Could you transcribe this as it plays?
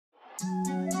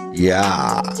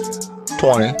Yeah,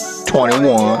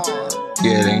 2021,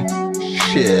 getting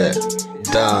shit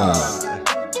done.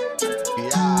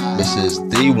 This is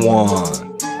the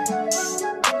one.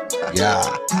 Yeah.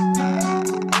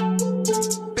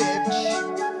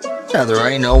 Now there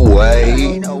ain't no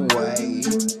way.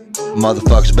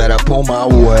 Motherfuckers better pull my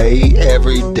weight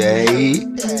every day.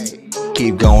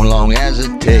 Keep going long as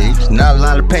it takes. Not a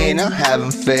lot of pain I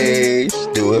haven't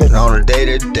faced. Do it on a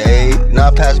day-to-day.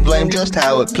 Not past blame, just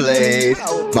how it plays.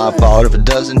 My fault if it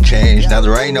doesn't change. Now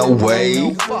there ain't no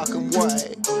way.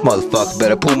 Motherfucker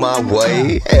better pull my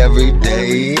weight every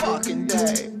day.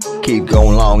 Keep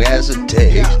going long as it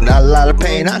takes. Not a lot of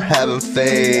pain I haven't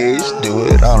faced. Do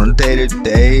it on a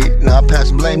day-to-day. Not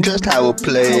past blame, just how it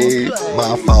plays.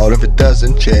 My fault if it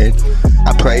doesn't change.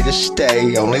 I pray to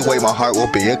stay, only way my heart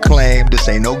will be acclaimed. This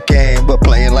ain't no game, but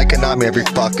playing like an arm every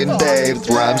fucking day. With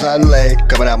rhymes I lay,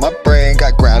 coming out my brain.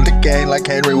 Got ground to gain, like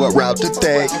Henry, what route to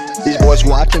take. These boys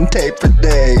watching tape for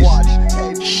days.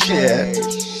 Shit,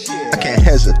 I can't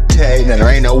hesitate, now there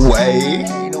ain't no way.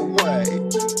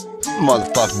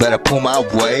 Motherfucker better pull my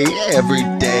weight every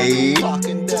day.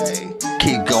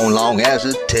 Keep going long as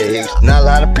it takes. Not a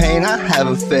lot of pain I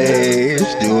haven't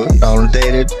faced. Do it on a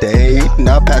day-to-day.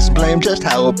 Not pass the blame, just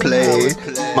how it plays.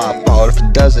 My fault if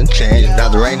it doesn't change. Now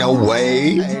there ain't no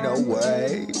way.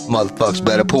 Motherfuckers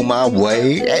better pull my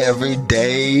weight every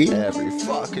day.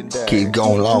 Keep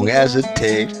going long as it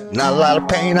takes. Not a lot of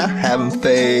pain I haven't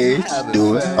faced.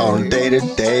 Do it on a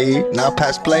day-to-day. Not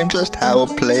pass blame, just how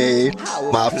it plays.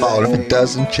 My fault if it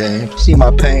doesn't change. See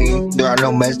my pain, there are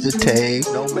no meds to take.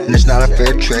 And it's not a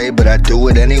fair trade, but I do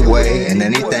it anyway. And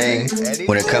anything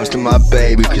when it comes to my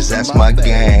baby, cause that's my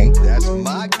gang.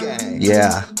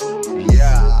 Yeah,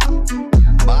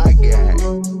 my gang.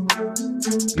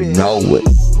 You know it.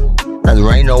 Now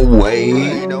there ain't no way.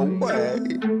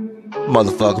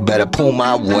 Motherfucker better pull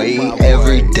my weight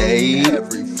every day.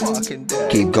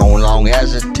 Keep going long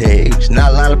as it takes.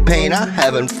 Not a lot of pain I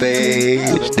haven't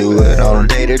faced. Do it on a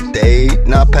day-to-day.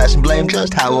 Not passing blame,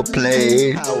 just how it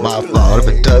plays. My fault if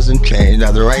it doesn't change.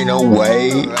 Now there ain't no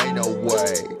way.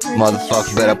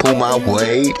 Motherfucker better pull my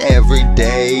weight every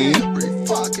day.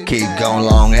 Keep going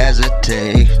long as it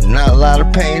takes. Not a lot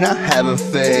of pain I haven't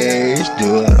faced.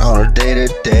 Do it on a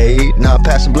day-to-day. Not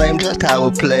passing blame, just how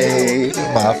it plays.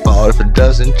 My fault if it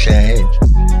doesn't change.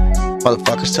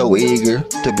 Motherfuckers so eager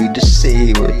to be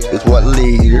deceiver. With what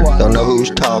leader? Don't know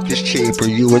whose talk is cheaper.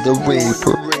 You or the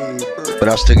reaper. But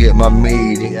I'll still get my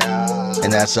meaty,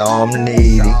 and that's all I'm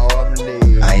needing.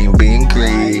 I ain't being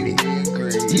greedy.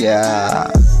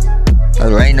 Yeah,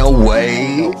 there ain't no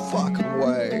way.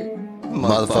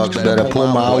 Motherfuckers better pull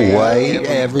my weight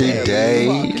every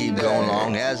day. Keep going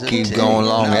long as it takes.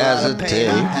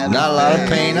 Not a lot of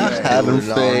pain I haven't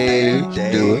faced.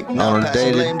 Do it on a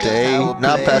day-to-day.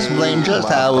 Not pass blame, just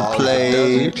how it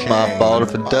plays. My fault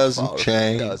if it doesn't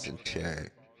change.